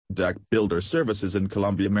Deck Builder Services in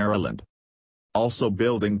Columbia, Maryland. Also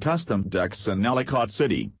building custom decks in Ellicott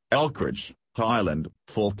City, Elkridge, Highland,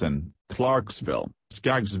 Fulton, Clarksville,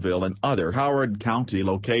 Skaggsville and other Howard County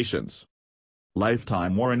locations.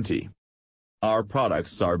 Lifetime warranty. Our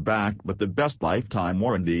products are backed with the best lifetime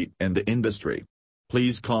warranty in the industry.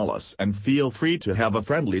 Please call us and feel free to have a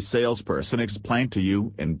friendly salesperson explain to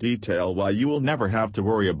you in detail why you will never have to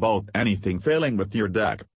worry about anything failing with your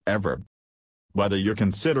deck, ever. Whether you're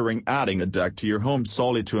considering adding a deck to your home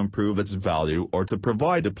solely to improve its value or to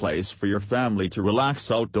provide a place for your family to relax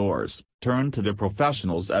outdoors, turn to the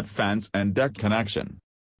professionals at Fence and Deck Connection.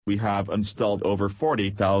 We have installed over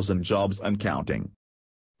 40,000 jobs and counting.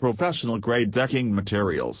 Professional-grade decking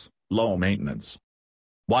materials, low maintenance.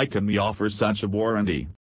 Why can we offer such a warranty?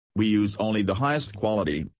 We use only the highest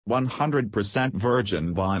quality, 100%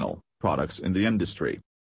 virgin vinyl, products in the industry.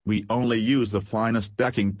 We only use the finest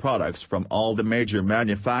decking products from all the major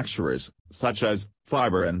manufacturers, such as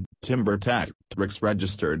Fiberon, TimberTech, Trex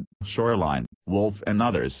Registered, Shoreline, Wolf and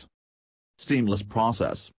others. Seamless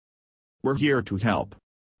process. We're here to help.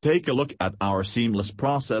 Take a look at our seamless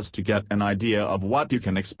process to get an idea of what you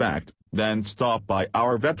can expect, then stop by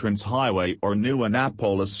our Veterans Highway or New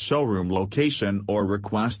Annapolis showroom location or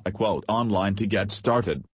request a quote online to get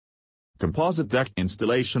started. Composite deck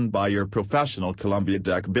installation by your professional Columbia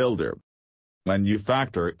Deck Builder. When you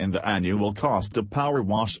factor in the annual cost to power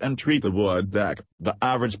wash and treat the wood deck, the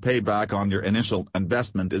average payback on your initial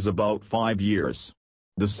investment is about 5 years.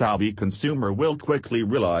 The savvy consumer will quickly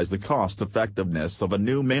realize the cost-effectiveness of a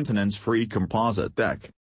new maintenance-free composite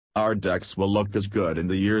deck. Our decks will look as good in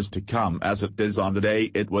the years to come as it is on the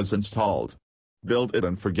day it was installed. Build it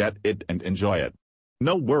and forget it and enjoy it.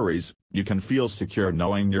 No worries, you can feel secure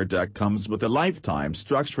knowing your deck comes with a lifetime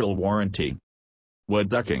structural warranty. Wood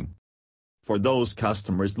decking. For those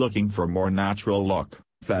customers looking for more natural look,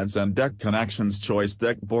 Fence and Deck Connection's choice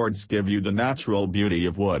deck boards give you the natural beauty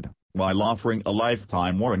of wood, while offering a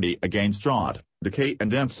lifetime warranty against rot, decay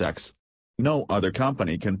and insects. No other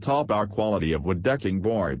company can top our quality of wood decking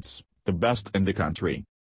boards, the best in the country.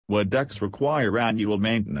 Wood decks require annual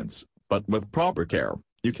maintenance, but with proper care,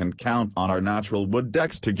 you can count on our natural wood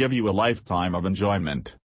decks to give you a lifetime of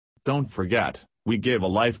enjoyment. Don't forget, we give a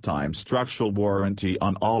lifetime structural warranty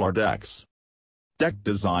on all our decks. Deck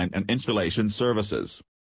design and installation services.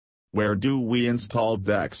 Where do we install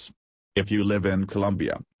decks? If you live in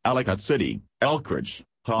Columbia, Ellicott City, Elkridge,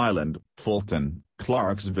 Highland, Fulton,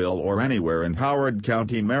 Clarksville or anywhere in Howard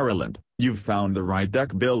County, Maryland, you've found the right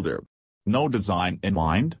deck builder. No design in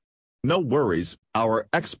mind? No worries, our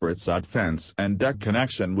experts at Fence and Deck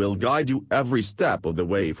Connection will guide you every step of the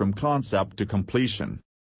way from concept to completion.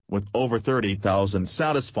 With over 30,000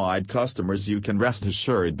 satisfied customers, you can rest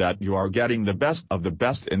assured that you are getting the best of the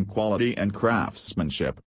best in quality and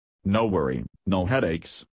craftsmanship. No worry, no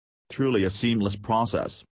headaches. Truly a seamless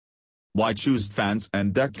process. Why choose Fence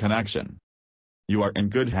and Deck Connection? You are in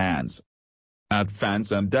good hands. At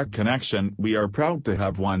Fence and Deck Connection, we are proud to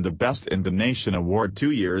have won the Best in the Nation award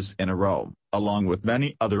 2 years in a row, along with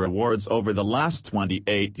many other awards over the last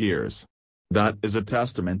 28 years. That is a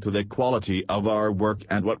testament to the quality of our work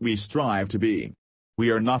and what we strive to be. We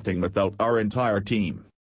are nothing without our entire team.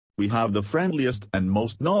 We have the friendliest and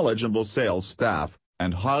most knowledgeable sales staff,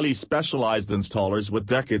 and highly specialized installers with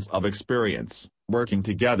decades of experience, working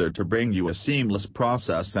together to bring you a seamless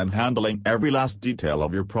process and handling every last detail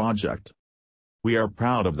of your project. We are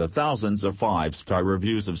proud of the thousands of 5-star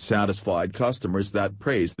reviews of satisfied customers that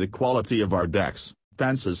praise the quality of our decks,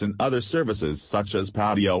 fences and other services such as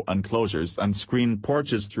patio enclosures and screen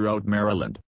porches throughout Maryland.